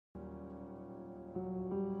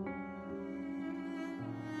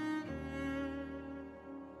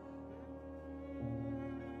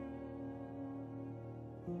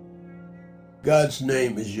God's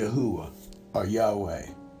name is Yahuwah, or Yahweh,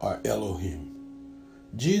 or Elohim.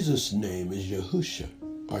 Jesus' name is Yahusha,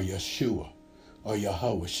 or Yeshua, or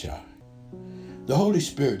Yahawashai. The Holy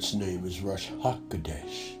Spirit's name is Rosh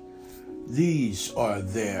HaKodesh. These are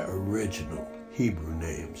their original Hebrew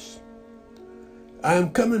names. I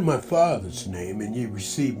am come in my Father's name, and ye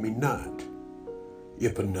receive me not.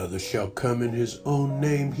 If another shall come in his own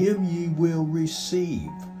name, him ye will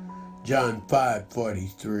receive. John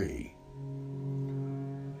 5:43.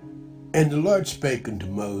 And the Lord spake unto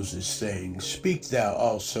Moses, saying, Speak thou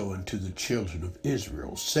also unto the children of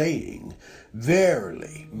Israel, saying,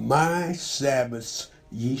 Verily, my Sabbaths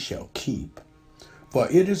ye shall keep,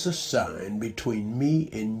 for it is a sign between me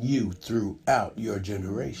and you throughout your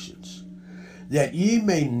generations, that ye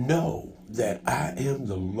may know that I am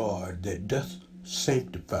the Lord that doth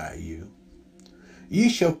sanctify you. Ye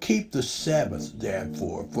shall keep the Sabbath,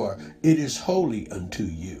 therefore, for it is holy unto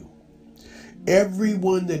you. Every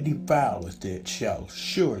one that defileth it shall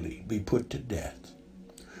surely be put to death.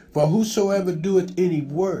 For whosoever doeth any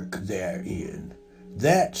work therein,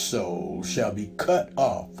 that soul shall be cut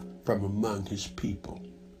off from among his people.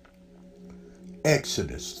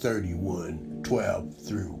 Exodus 31:12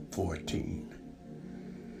 through 14.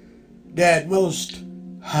 That most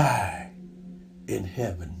high in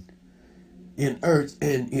heaven, in earth,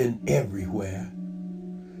 and in everywhere,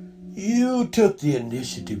 you took the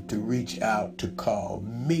initiative to reach out to call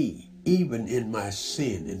me, even in my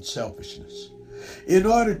sin and selfishness, in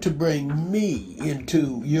order to bring me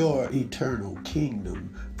into your eternal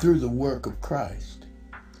kingdom through the work of Christ.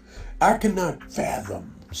 I cannot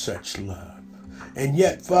fathom such love. And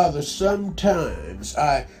yet, Father, sometimes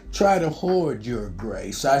I try to hoard your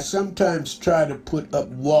grace. I sometimes try to put up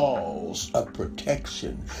walls of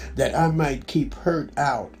protection that I might keep hurt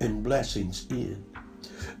out and blessings in.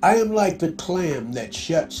 I am like the clam that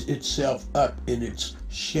shuts itself up in its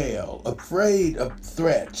shell, afraid of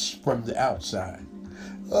threats from the outside.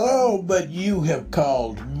 Oh, but you have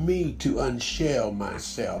called me to unshell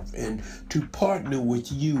myself and to partner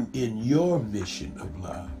with you in your mission of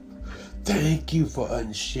love. Thank you for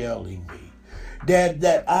unshelling me,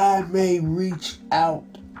 that I may reach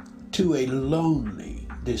out to a lonely,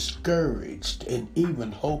 discouraged, and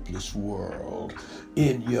even hopeless world.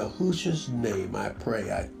 In Yahusha's name I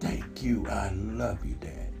pray, I thank you, I love you,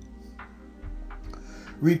 Dad.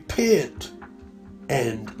 Repent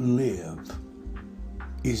and live.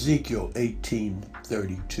 Ezekiel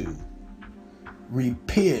 18:32.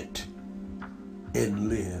 Repent and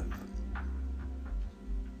live.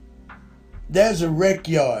 There's a wreck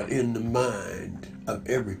yard in the mind of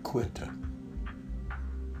every quitter.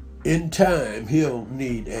 In time, he'll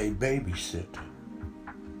need a babysitter.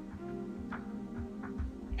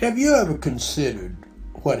 Have you ever considered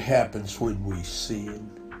what happens when we sin?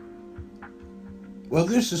 Well,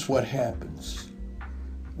 this is what happens.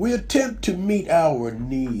 We attempt to meet our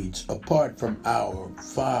needs apart from our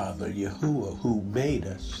Father, Yahuwah, who made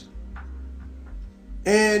us.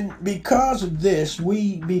 And because of this,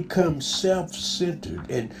 we become self-centered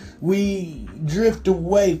and we drift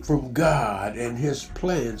away from God and His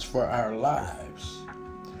plans for our lives.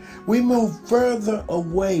 We move further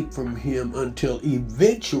away from Him until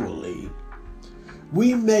eventually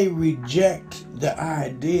we may reject the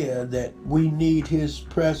idea that we need His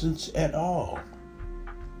presence at all.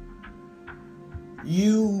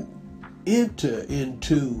 You enter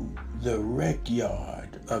into the wreck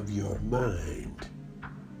yard of your mind.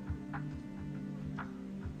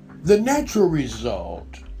 The natural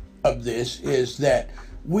result of this is that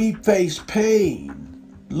we face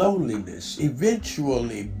pain, loneliness,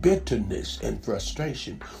 eventually bitterness and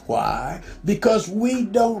frustration. Why? Because we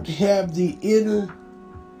don't have the inner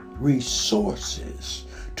resources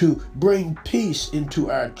to bring peace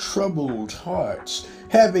into our troubled hearts,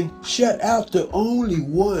 having shut out the only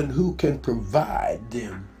one who can provide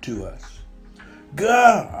them to us.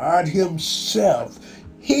 God Himself,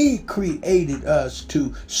 He created us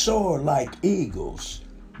to soar like eagles,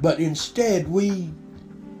 but instead we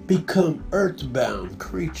become earthbound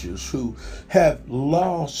creatures who have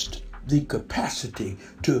lost the capacity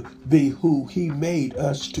to be who He made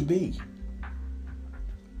us to be.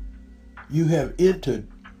 You have entered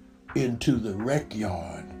into the wreck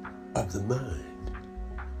yard of the mind.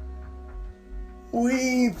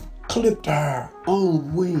 We've clipped our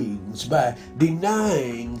own wings by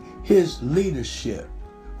denying His leadership,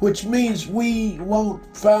 which means we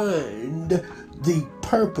won't find the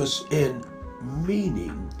purpose and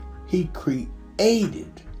meaning He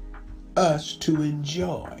created us to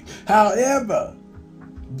enjoy. However,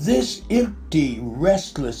 this empty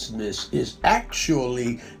restlessness is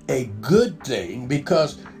actually a good thing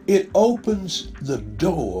because it opens the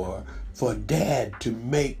door for Dad to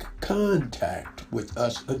make contact with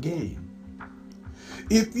us again.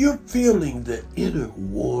 If you're feeling the inner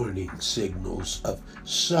warning signals of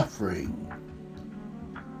suffering,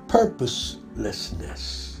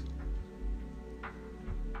 purposelessness,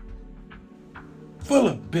 full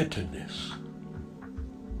of bitterness,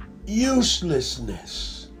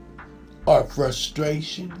 uselessness, or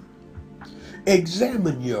frustration,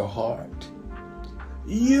 examine your heart.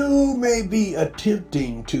 You may be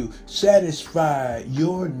attempting to satisfy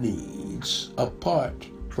your needs apart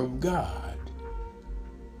from God.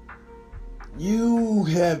 You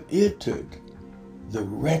have entered the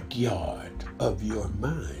wreckyard of your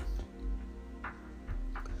mind.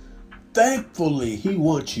 Thankfully, He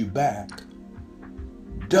wants you back.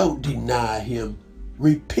 Don't deny Him.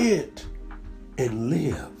 Repent and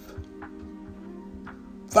live.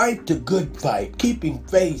 Fight the good fight, keeping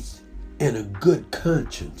faith and a good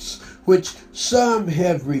conscience, which some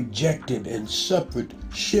have rejected and suffered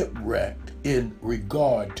shipwreck in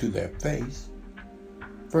regard to their faith.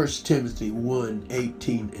 1 Timothy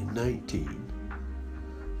 1:18 and 19.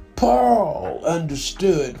 Paul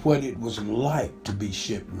understood what it was like to be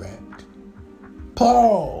shipwrecked.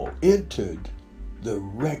 Paul entered the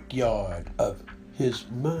wreckyard of his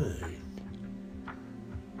mind.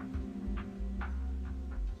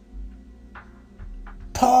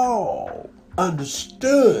 Paul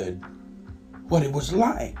understood what it was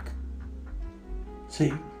like.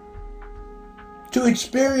 See? To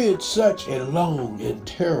experience such a long and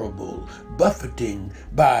terrible buffeting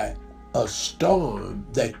by a storm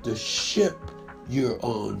that the ship you're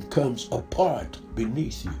on comes apart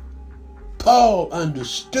beneath you. Paul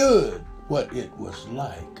understood what it was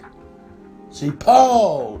like. See,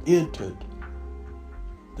 Paul entered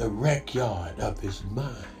the wreckyard of his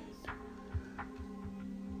mind.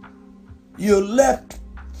 You're left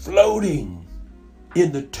floating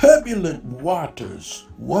in the turbulent waters,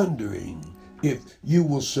 wondering if you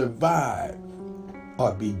will survive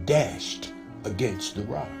or be dashed against the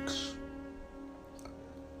rocks.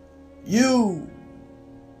 You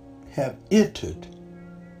have entered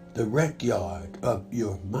the wreckyard of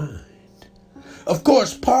your mind. Of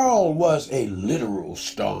course, Paul was a literal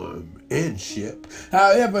storm and ship.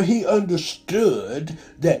 However, he understood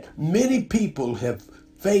that many people have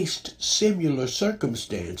faced similar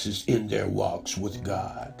circumstances in their walks with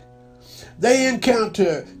God. They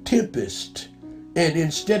encounter tempest, and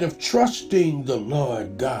instead of trusting the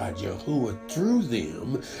Lord God Yahuwah through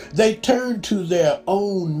them, they turn to their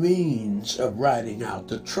own means of riding out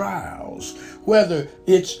the trials, whether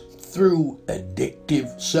it's through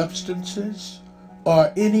addictive substances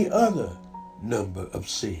or any other number of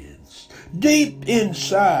sins. Deep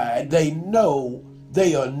inside, they know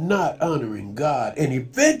they are not honoring God, and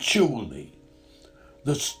eventually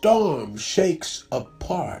the storm shakes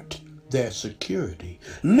apart their security,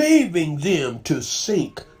 leaving them to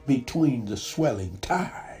sink between the swelling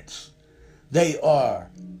tides. They are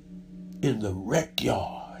in the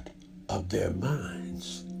wreckyard of their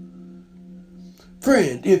minds.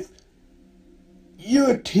 Friend, if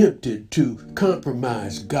you're tempted to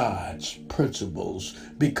compromise God's principles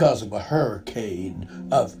because of a hurricane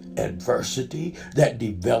of adversity that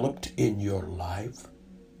developed in your life,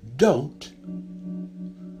 don't.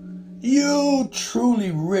 You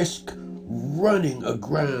truly risk running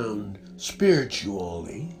aground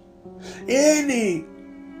spiritually. Any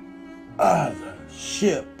other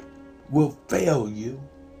ship will fail you.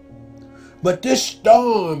 But this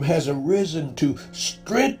storm has arisen to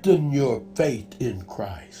strengthen your faith in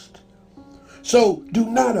Christ. So do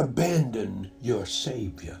not abandon your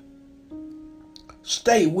Savior.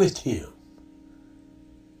 Stay with Him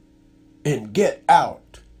and get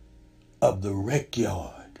out of the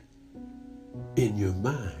wreckyard in your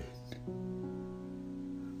mind.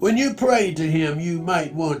 When you pray to Him, you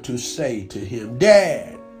might want to say to Him,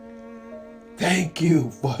 Dad, thank you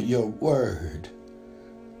for your word.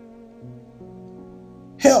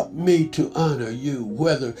 Help me to honor you,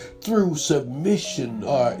 whether through submission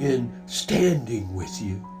or in standing with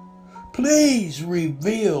you. Please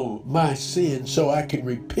reveal my sin so I can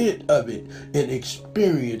repent of it and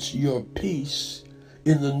experience your peace.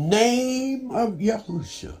 In the name of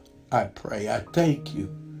Yahushua, I pray. I thank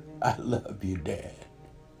you. I love you, Dad.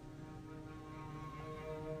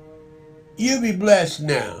 You be blessed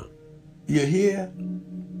now. You hear?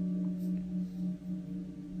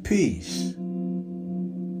 Peace.